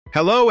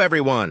Hello,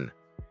 everyone!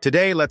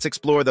 Today, let's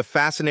explore the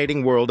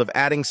fascinating world of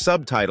adding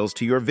subtitles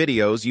to your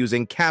videos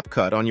using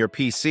Capcut on your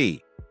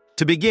PC.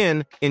 To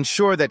begin,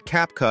 ensure that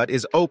Capcut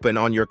is open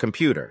on your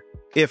computer.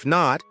 If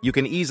not, you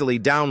can easily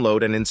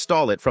download and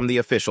install it from the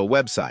official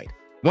website.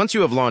 Once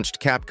you have launched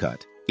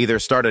Capcut, either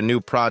start a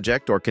new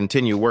project or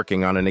continue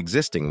working on an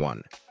existing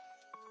one.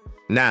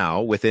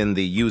 Now, within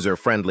the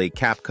user-friendly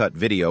Capcut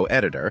video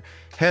editor,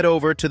 head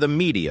over to the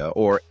Media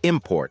or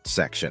Import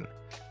section.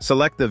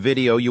 Select the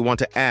video you want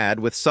to add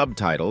with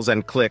subtitles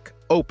and click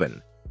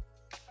Open.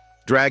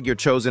 Drag your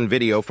chosen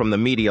video from the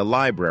media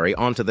library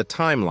onto the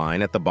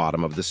timeline at the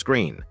bottom of the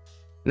screen.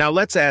 Now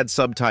let's add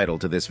subtitle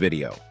to this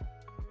video.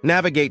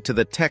 Navigate to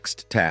the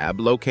Text tab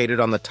located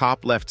on the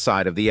top left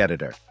side of the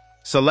editor.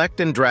 Select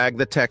and drag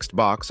the text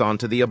box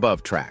onto the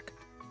above track.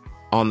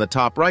 On the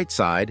top right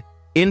side,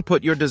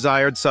 input your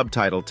desired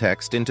subtitle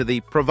text into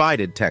the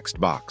provided text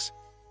box.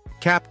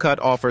 Capcut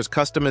offers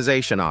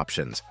customization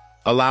options,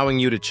 allowing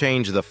you to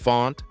change the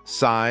font,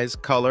 size,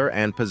 color,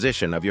 and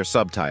position of your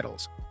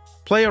subtitles.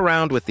 Play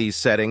around with these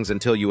settings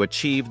until you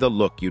achieve the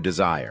look you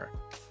desire.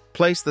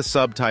 Place the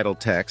subtitle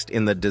text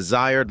in the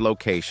desired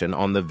location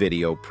on the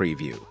video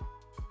preview.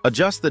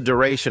 Adjust the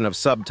duration of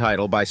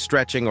subtitle by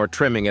stretching or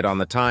trimming it on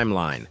the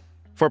timeline.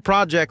 For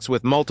projects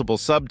with multiple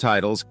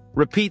subtitles,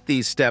 repeat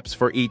these steps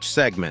for each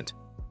segment.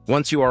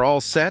 Once you are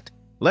all set,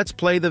 let's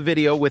play the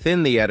video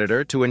within the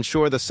editor to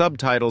ensure the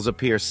subtitles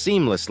appear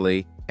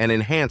seamlessly and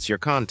enhance your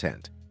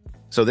content.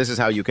 So this is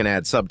how you can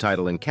add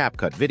subtitle in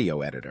Capcut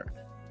Video Editor.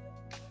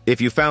 If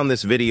you found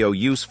this video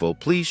useful,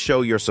 please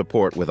show your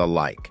support with a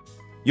like.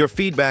 Your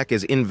feedback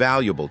is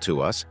invaluable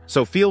to us,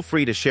 so feel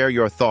free to share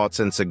your thoughts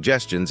and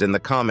suggestions in the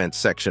comments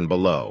section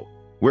below.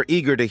 We're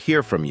eager to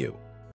hear from you.